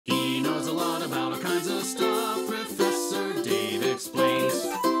knows a lot about all kinds of stuff. Professor Dave explains.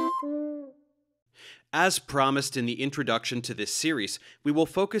 As promised in the introduction to this series, we will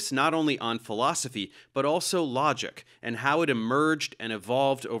focus not only on philosophy, but also logic, and how it emerged and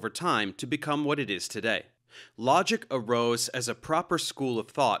evolved over time to become what it is today. Logic arose as a proper school of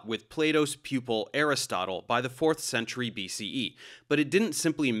thought with Plato's pupil Aristotle by the 4th century BCE, but it didn't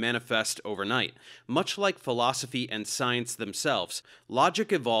simply manifest overnight. Much like philosophy and science themselves,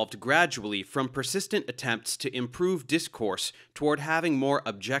 logic evolved gradually from persistent attempts to improve discourse toward having more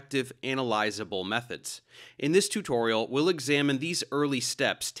objective, analyzable methods. In this tutorial, we'll examine these early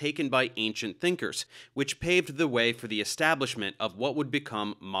steps taken by ancient thinkers, which paved the way for the establishment of what would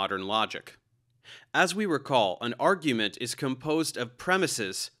become modern logic. As we recall, an argument is composed of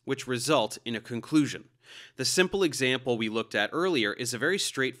premises which result in a conclusion. The simple example we looked at earlier is a very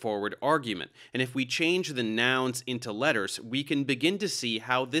straightforward argument, and if we change the nouns into letters, we can begin to see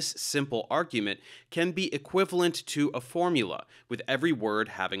how this simple argument can be equivalent to a formula, with every word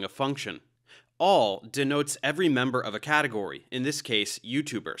having a function. All denotes every member of a category, in this case,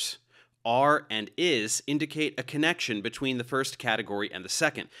 YouTubers. Are and is indicate a connection between the first category and the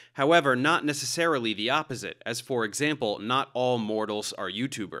second, however, not necessarily the opposite, as for example, not all mortals are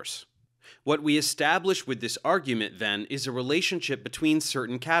YouTubers. What we establish with this argument, then, is a relationship between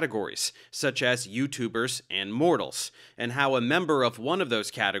certain categories, such as YouTubers and mortals, and how a member of one of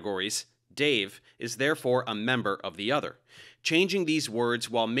those categories, Dave, is therefore a member of the other. Changing these words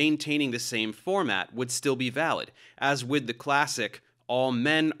while maintaining the same format would still be valid, as with the classic all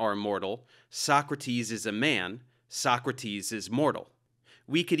men are mortal, Socrates is a man, Socrates is mortal.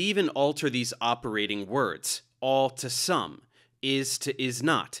 We could even alter these operating words, all to some, is to is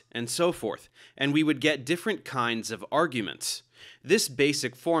not, and so forth, and we would get different kinds of arguments. This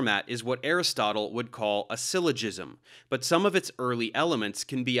basic format is what Aristotle would call a syllogism, but some of its early elements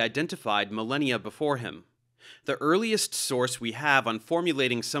can be identified millennia before him. The earliest source we have on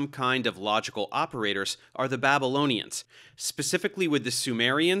formulating some kind of logical operators are the Babylonians, specifically with the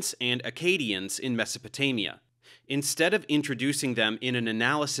Sumerians and Akkadians in Mesopotamia. Instead of introducing them in an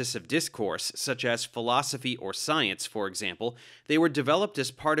analysis of discourse, such as philosophy or science, for example, they were developed as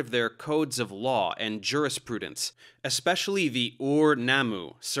part of their codes of law and jurisprudence, especially the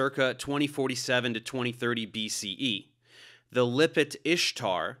ur-nammu, circa 2047 to 2030 BCE. The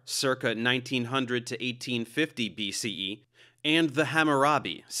lipit-ishtar, circa 1900 to 1850 BCE, and the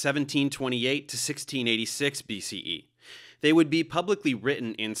Hammurabi, 1728 to 1686 BCE. They would be publicly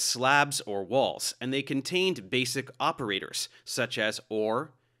written in slabs or walls, and they contained basic operators, such as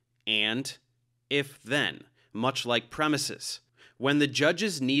or, and, if-then, much like premises. When the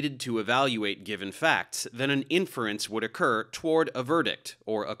judges needed to evaluate given facts, then an inference would occur toward a verdict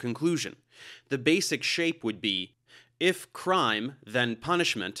or a conclusion. The basic shape would be if crime, then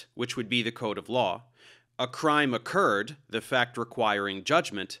punishment, which would be the code of law. A crime occurred, the fact requiring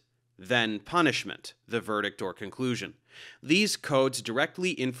judgment, then punishment, the verdict or conclusion. These codes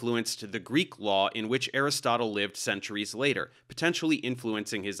directly influenced the Greek law in which Aristotle lived centuries later, potentially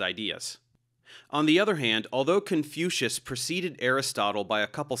influencing his ideas. On the other hand, although Confucius preceded Aristotle by a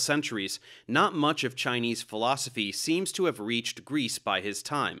couple centuries, not much of Chinese philosophy seems to have reached Greece by his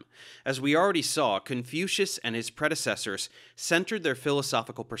time. As we already saw, Confucius and his predecessors centered their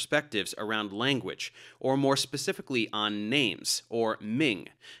philosophical perspectives around language, or more specifically on names, or ming,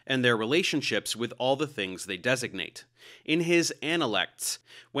 and their relationships with all the things they designate. In his Analects,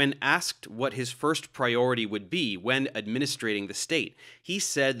 when asked what his first priority would be when administrating the state, he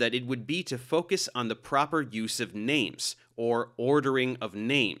said that it would be to focus on the proper use of names, or ordering of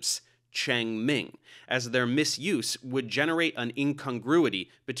names, Cheng Ming, as their misuse would generate an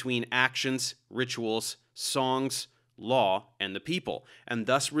incongruity between actions, rituals, songs, law, and the people, and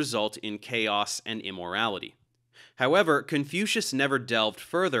thus result in chaos and immorality. However, Confucius never delved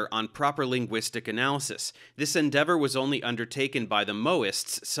further on proper linguistic analysis. This endeavor was only undertaken by the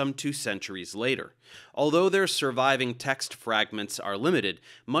Mohists some 2 centuries later. Although their surviving text fragments are limited,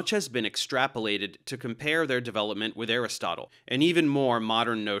 much has been extrapolated to compare their development with Aristotle, and even more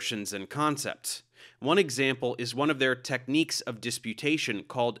modern notions and concepts. One example is one of their techniques of disputation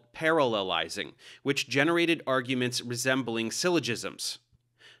called parallelizing, which generated arguments resembling syllogisms,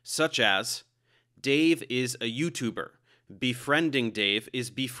 such as Dave is a YouTuber. Befriending Dave is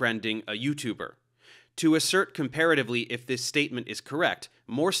befriending a YouTuber. To assert comparatively if this statement is correct,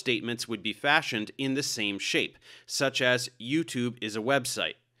 more statements would be fashioned in the same shape, such as YouTube is a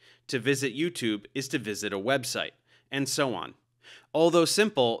website. To visit YouTube is to visit a website, and so on. Although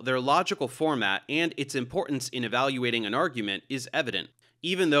simple, their logical format and its importance in evaluating an argument is evident.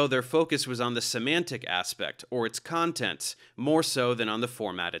 even though their focus was on the semantic aspect or its contents more so than on the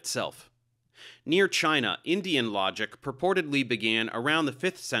format itself. Near China, Indian logic purportedly began around the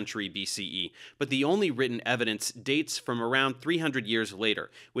 5th century BCE, but the only written evidence dates from around 300 years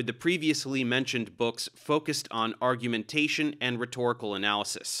later, with the previously mentioned books focused on argumentation and rhetorical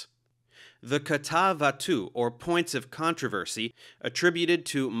analysis. The katha-vatthu, or points of controversy, attributed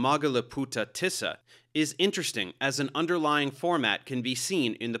to Moggaliputta Tissa, is interesting as an underlying format can be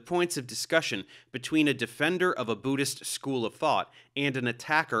seen in the points of discussion between a defender of a Buddhist school of thought and an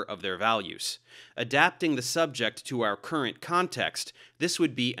attacker of their values. Adapting the subject to our current context, this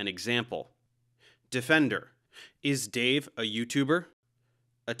would be an example. Defender: Is Dave a YouTuber?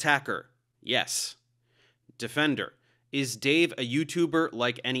 Attacker: Yes. Defender: Is Dave a YouTuber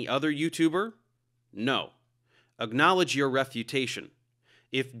like any other YouTuber? No. Acknowledge your refutation.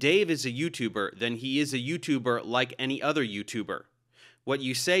 If Dave is a YouTuber, then he is a YouTuber like any other YouTuber. What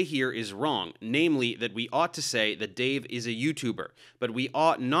you say here is wrong, namely that we ought to say that Dave is a YouTuber, but we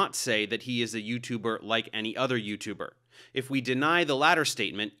ought not say that he is a YouTuber like any other YouTuber. If we deny the latter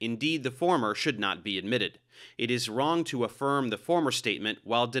statement, indeed the former should not be admitted. It is wrong to affirm the former statement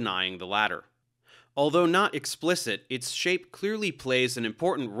while denying the latter. Although not explicit, its shape clearly plays an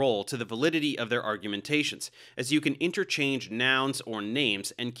important role to the validity of their argumentations, as you can interchange nouns or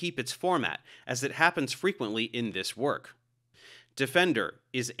names and keep its format, as it happens frequently in this work. Defender: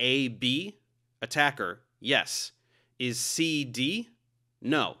 Is A B? Attacker: Yes. Is C D?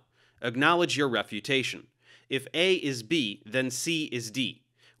 No. Acknowledge your refutation. If A is B, then C is D.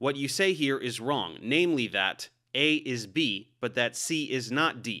 What you say here is wrong, namely that A is B, but that C is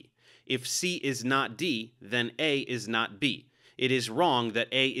not D. If C is not D, then A is not B. It is wrong that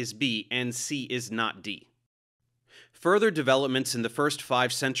A is B and C is not D. Further developments in the first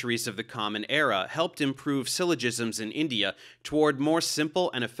 5 centuries of the Common Era helped improve syllogisms in India toward more simple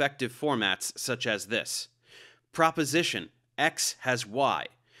and effective formats such as this. Proposition: X has Y.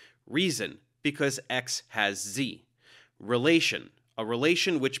 Reason: Because X has Z. Relation: A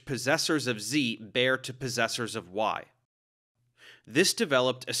relation which possessors of Z bear to possessors of Y. This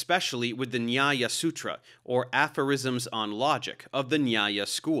developed especially with the Nyaya Sutra, or aphorisms on logic, of the Nyaya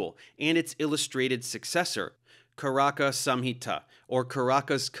school, and its illustrated successor, Karaka Samhita, or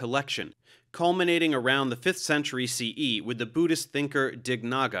Karaka's collection, culminating around the 5th century CE with the Buddhist thinker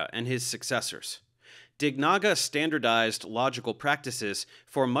Dignaga and his successors. Dignaga standardized logical practices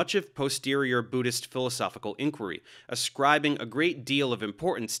for much of posterior Buddhist philosophical inquiry, ascribing a great deal of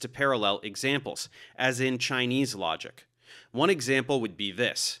importance to parallel examples, as in Chinese logic. One example would be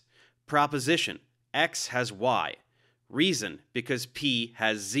this. Proposition: X has Y. Reason: Because P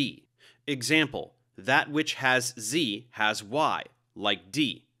has Z. Example: That which has Z has Y, like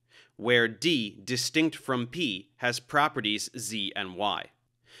D, where D, distinct from P, has properties Z and Y.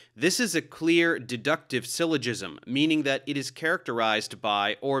 This is a clear deductive syllogism, meaning that it is characterized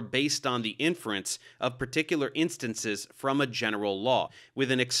by or based on the inference of particular instances from a general law,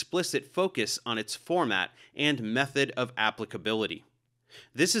 with an explicit focus on its format and method of applicability.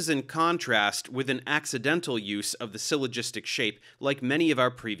 This is in contrast with an accidental use of the syllogistic shape like many of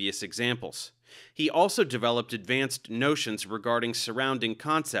our previous examples. He also developed advanced notions regarding surrounding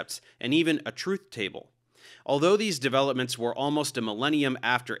concepts and even a truth table. Although these developments were almost a millennium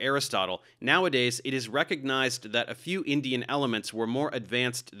after Aristotle, nowadays it is recognized that a few Indian elements were more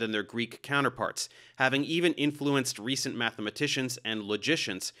advanced than their Greek counterparts, having even influenced recent mathematicians and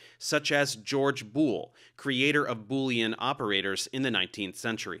logicians such as George Boole, creator of Boolean operators in the 19th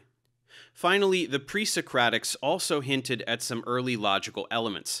century. Finally, the pre-Socratics also hinted at some early logical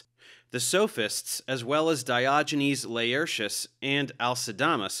elements. The Sophists, as well as Diogenes Laertius and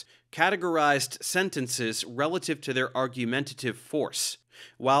Alcidamas, categorized sentences relative to their argumentative force,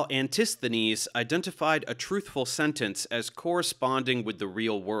 while Antisthenes identified a truthful sentence as corresponding with the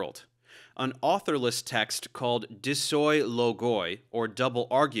real world. An authorless text called Dissoi Logoi, or Double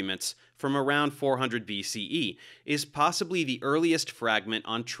Arguments, from around 400 BCE, is possibly the earliest fragment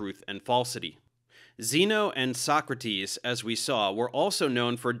on truth and falsity. Zeno and Socrates, as we saw, were also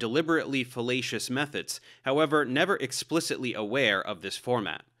known for deliberately fallacious methods, however never explicitly aware of this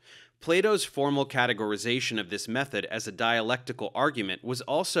format. Plato's formal categorization of this method as a dialectical argument was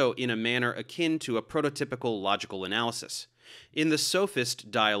also in a manner akin to a prototypical logical analysis. In the Sophist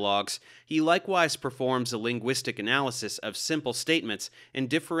dialogues, he likewise performs a linguistic analysis of simple statements and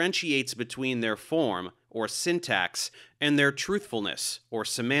differentiates between their form, or syntax, and their truthfulness, or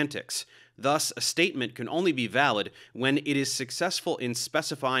semantics. Thus, a statement can only be valid when it is successful in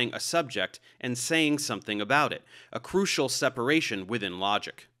specifying a subject and saying something about it, a crucial separation within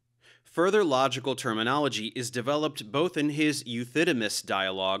logic. Further logical terminology is developed both in his Euthydemus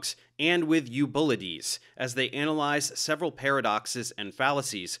dialogues and with Eubulides, as they analyze several paradoxes and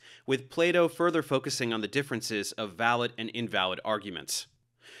fallacies, with Plato further focusing on the differences of valid and invalid arguments.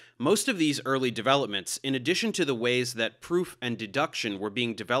 Most of these early developments, in addition to the ways that proof and deduction were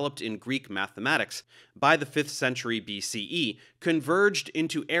being developed in Greek mathematics by the 5th century BCE, converged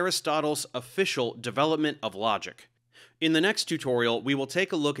into Aristotle's official development of logic. In the next tutorial, we will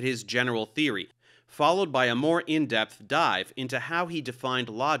take a look at his general theory, followed by a more in-depth dive into how he defined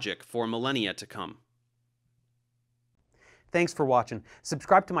logic for millennia to come. Thanks for watching.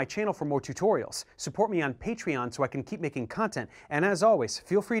 Subscribe to my channel for more tutorials. Support me on Patreon so I can keep making content. And as always,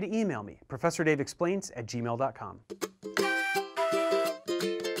 feel free to email me, ProfessorDaveExplains@gmail.com.